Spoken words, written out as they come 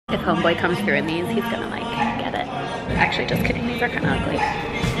If homeboy comes through in these, he's gonna like get it. Actually, just kidding, these are kind of ugly.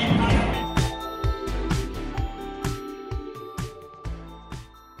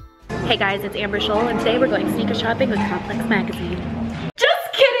 Hey guys, it's Amber Scholl, and today we're going sneaker shopping with Complex Magazine.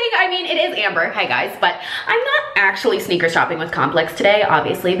 Just kidding! I mean, it is Amber, hi guys, but I'm not actually sneaker shopping with Complex today,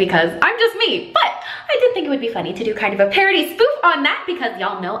 obviously, because I'm just me. But I did think it would be funny to do kind of a parody spoof on that because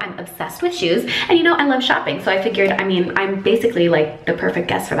y'all know I'm obsessed with shoes, and you know I love shopping, so I figured, I mean, I'm basically like the perfect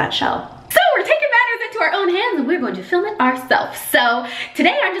guest for that show. So we're taking matters into our own hands and we're going to film it ourselves. So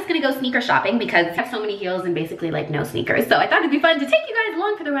today I'm just gonna go sneaker shopping because I have so many heels and basically like no sneakers. So I thought it'd be fun to take you guys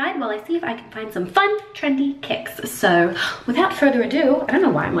along for the ride while I see if I can find some fun, trendy kicks. So without further ado, I don't know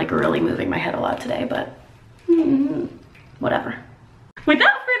why I'm like really moving my head a lot today, but whatever.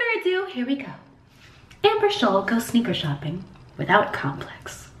 Without further ado, here we go. Amber Scholl goes sneaker shopping without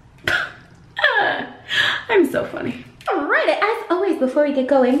Complex. I'm so funny. Alright, as always, before we get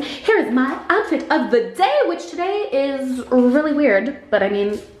going, here is my outfit of the day, which today is really weird, but I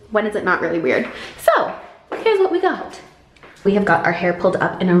mean, when is it not really weird? So, here's what we got. We have got our hair pulled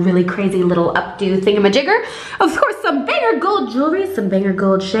up in a really crazy little updo thingamajigger. Of course, some banger gold jewelry, some banger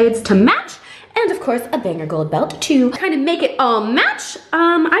gold shades to match, and of course, a banger gold belt to kind of make it all match.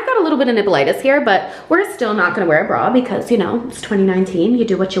 I've got a little bit of nippleitis here, but we're still not gonna wear a bra because, you know, it's 2019, you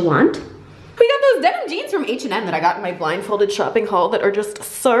do what you want. We got those denim jeans from H&M that I got in my blindfolded shopping haul that are just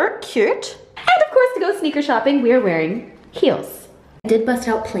so cute. And of course, to go sneaker shopping, we are wearing heels. I did bust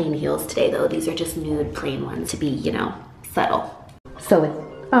out plain heels today though. These are just nude plain ones to be, you know, subtle. So with,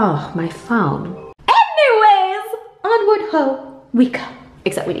 oh, my phone. Anyways, onward ho we go.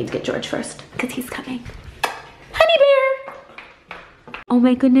 Except we need to get George first because he's coming. Honey bear. Oh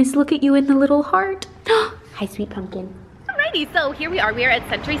my goodness, look at you in the little heart. Hi, sweet pumpkin. Alrighty, so here we are at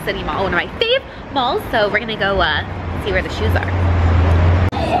Century City Mall, one of my fave malls, so we're gonna go see where the shoes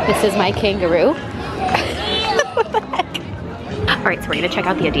are. This is my kangaroo. What the heck? Alright, so we're gonna check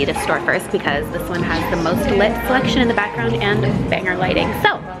out the Adidas store first because this one has the most lit selection in the background and banger lighting.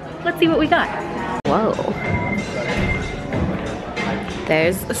 So, let's see what we got. Whoa.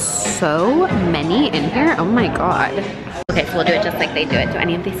 There's so many in here, oh my god. Okay, so we'll do it just like they do it. Do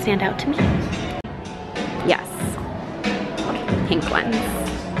any of these stand out to me? Yes. Pink ones.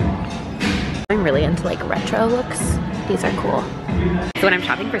 I'm really into like retro looks. These are cool. So when I'm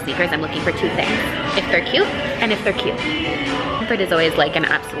shopping for sneakers, I'm looking for two things. If they're cute and if they're cute. Comfort is always like an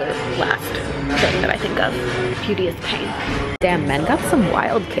absolute last thing that I think of. Beauty is pain. Damn, men got some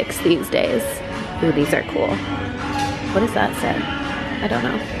wild kicks these days. Ooh, these are cool. What does that say? I don't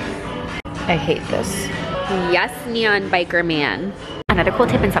know. I hate this. Yes, neon biker man. Another cool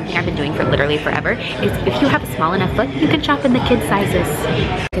tip and something I've been doing for literally forever is if you have a small enough foot, you can shop in the kid sizes.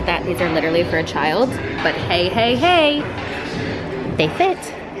 Look at that, these are literally for a child, but hey, hey, hey, they fit.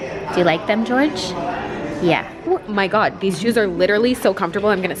 Do you like them, George? Yeah. Oh my god, these shoes are literally so comfortable,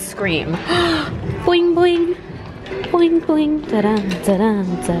 I'm gonna scream. Boing, boing, boing, boing, ta-da, ta-da,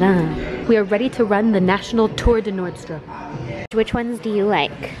 ta-da. We are ready to run the National Tour de Nordstrom. Which ones do you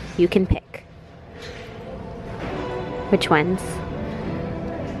like? You can pick. Which ones?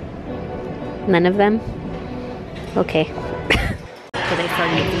 None of them? Okay. So they sell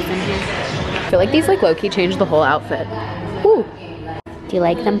Yeezys in here. I feel like these like low-key changed the whole outfit. Ooh. Do you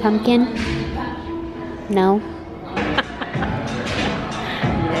like them, pumpkin? No?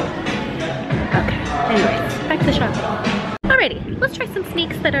 Okay. Anyways, back to shopping. Alrighty, let's try some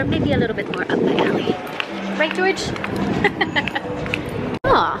sneaks that are maybe a little bit more up my alley. Right, George?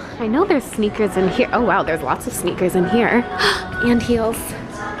 Oh, I know there's sneakers in here. Oh wow, there's lots of sneakers in here. And heels.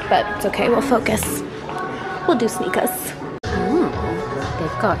 But it's okay, we'll focus. We'll do sneakers. Oh,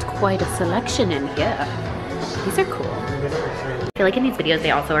 they've got quite a selection in here. These are cool. I feel like in these videos,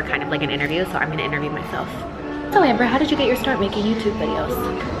 they also are kind of like an interview, so I'm gonna interview myself. So Amber, how did you get your start making YouTube videos?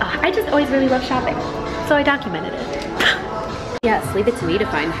 I just always really love shopping, so I documented it. Yes, leave it to me to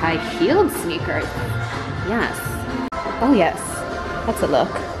find high-heeled sneakers. Yes. Oh yes, that's a look.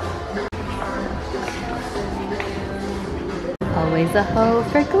 Always a hoe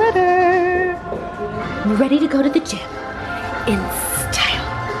for glitter. I'm ready to go to the gym in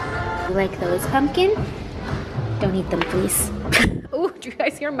style. You like those, pumpkin? Don't eat them, please. Oh, did you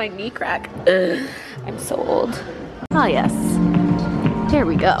guys hear my knee crack? Ugh, I'm so old. Oh yes, here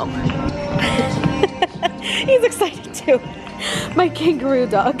we go. He's excited too. My kangaroo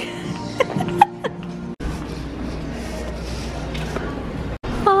dog.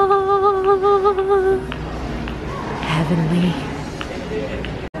 Heavenly.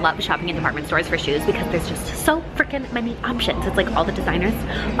 I love shopping in department stores for shoes because there's just so freaking many options. It's like all the designers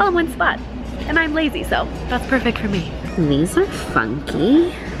all in one spot. And I'm lazy, so that's perfect for me. These are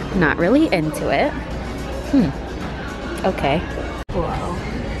funky. Not really into it. Okay. Whoa.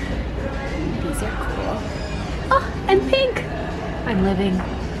 These are cool. Oh, and pink. I'm living.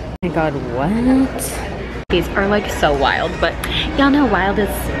 Oh my god, what? These are like so wild, but y'all know wild is,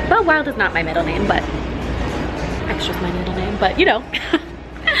 well, wild is not my middle name, but extra's my middle name, but you know,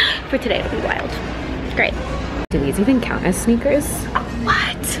 for today it'll be wild. Great. Do these even count as sneakers?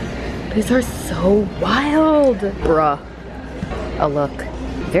 What? These are so wild. Bruh. Oh, look.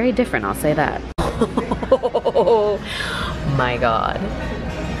 Very different, I'll say that. Oh my god.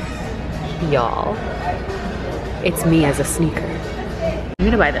 Y'all. It's me as a sneaker. I'm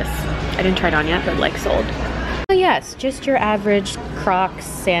gonna buy this. I didn't try it on yet, but like sold. Oh yes, just your average Crocs,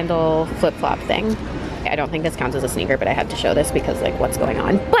 sandal, flip-flop thing. I don't think this counts as a sneaker, but I had to show this because like what's going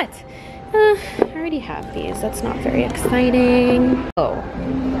on. But I already have these. That's not very exciting. Oh,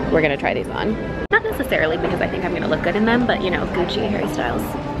 we're gonna try these on. Not necessarily because I think I'm gonna look good in them, but you know, Gucci, Harry Styles.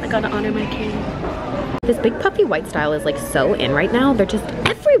 I gotta honor my king. This big puffy white style is like so in right now. They're just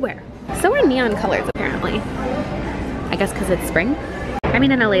everywhere. So are neon colors apparently. I guess because it's spring. I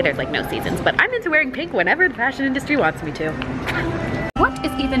mean, in LA there's like no seasons, but I'm into wearing pink whenever the fashion industry wants me to. What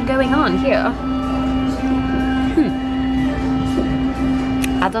is even going on here?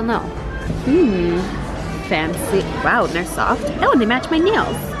 I don't know. Fancy. Wow, and they're soft. Oh, and they match my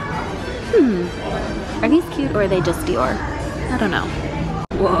nails. Are these cute or are they just Dior? I don't know.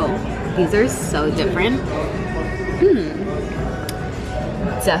 Whoa, these are so different.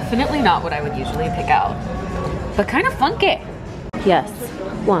 Definitely not what I would usually pick out, but kind of funky. Yes,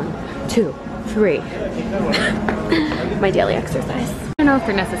 1, 2, 3. My daily exercise. I don't know if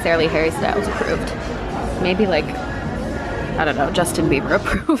they're necessarily Harry Styles approved. Maybe like, I don't know, Justin Bieber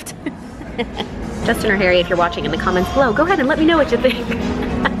approved. Justin or Harry, if you're watching in the comments below, go ahead and let me know what you think.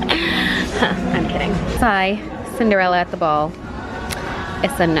 I'm kidding. Sigh, Cinderella at the ball.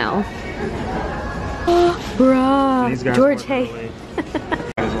 It's a no. Oh, bruh. George, hey.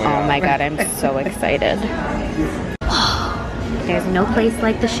 Oh my god, I'm so excited. There's no place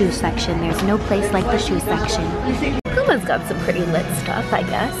like the shoe section. There's no place like the shoe section. Puma's got some pretty lit stuff, I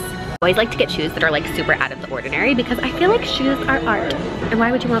guess. I always like to get shoes that are like super out of the ordinary because I feel like shoes are art. And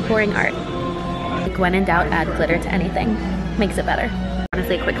why would you want boring art? Like when in doubt, add glitter to anything. Makes it better.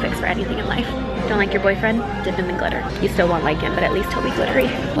 Honestly, a quick fix for anything in life. Don't like your boyfriend? Dip him in glitter. You still won't like him, but at least he'll be glittery.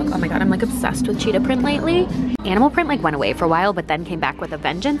 Look, oh my god, I'm like obsessed with cheetah print lately. Animal print like went away for a while, but then came back with a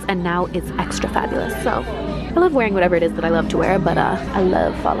vengeance, and now it's extra fabulous. So I love wearing whatever it is that I love to wear, but I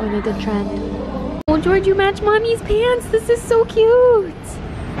love following a good trend. Oh, George, you match mommy's pants. This is so cute.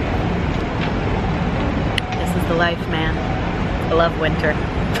 This is the life, man. I love winter.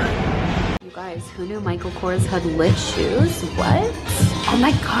 You guys, who knew Michael Kors had lit shoes? What? Oh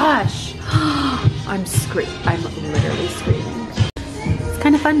my gosh. I'm literally screaming. It's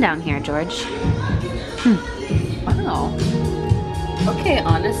kind of fun down here, George. Wow. Okay,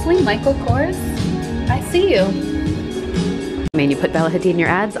 honestly, Michael Kors, I see you. I mean, you put Bella Hadid in your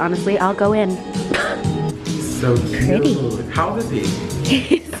ads, honestly, I'll go in. So pretty. How old is he?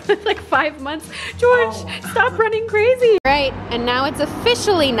 He's like 5 months. George, stop running crazy. Right, and now it's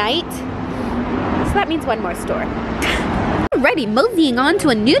officially night. So that means one more store. Alrighty, moseying on to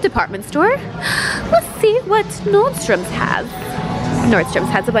a new department store. Let's see what Nordstrom's has. Nordstrom's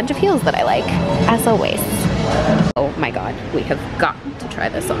has a bunch of heels that I like, as always. Oh my god, we have got to try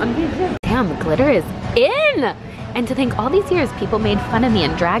this on. Damn, glitter is in! And to think all these years people made fun of me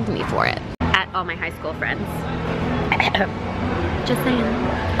and dragged me for it. At all my high school friends. Just saying.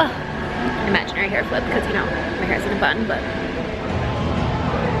 Oh, imaginary hair flip, because you know, my hair's in a bun, but...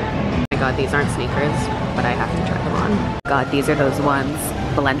 Oh my god, these aren't sneakers, but I have to try them on. God, these are those ones.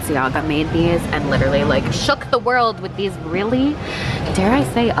 Balenciaga made these and literally like shook the world with these really, dare I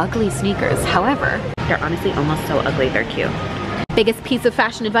say, ugly sneakers. However, they're honestly almost so ugly they're cute. Biggest piece of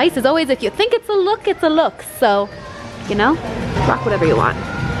fashion advice is always if you think it's a look, it's a look. So, you know, rock whatever you want.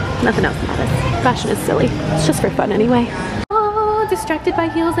 Nothing else matters. Fashion is silly. It's just for fun anyway. Oh, distracted by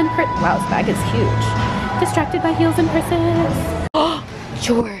heels and purses. Wow, this bag is huge. Distracted by heels and purses. Oh,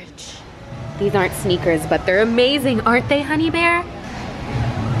 George. These aren't sneakers, but they're amazing, aren't they, honey bear?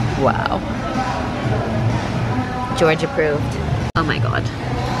 Wow. George approved. Oh my god.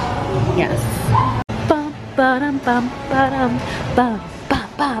 Yes. Bum, ba-dum, bum, ba-dum, bum, bum,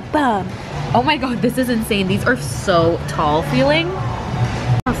 bum, bum. Oh my god, this is insane. These are so tall feeling.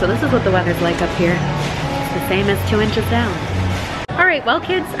 Oh, so this is what the weather's like up here. It's the same as 2 inches down. Alright, well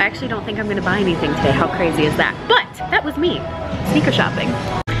kids, I actually don't think I'm gonna buy anything today. How crazy is that? But that was me, sneaker shopping.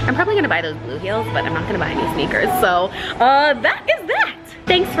 I'm probably gonna buy those blue heels, but I'm not gonna buy any sneakers. So, that is that.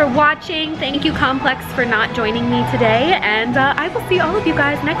 Thanks for watching. Thank you, Complex, for not joining me today. And I will see all of you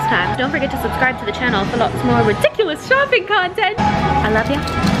guys next time. Don't forget to subscribe to the channel for lots more ridiculous shopping content. I love you.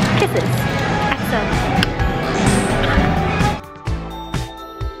 Kisses. XO.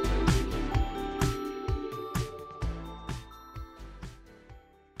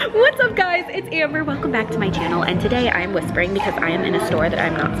 What's up, guys? It's Amber. Welcome back to my channel. And today I am whispering because I am in a store that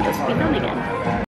I'm not supposed to be filming in.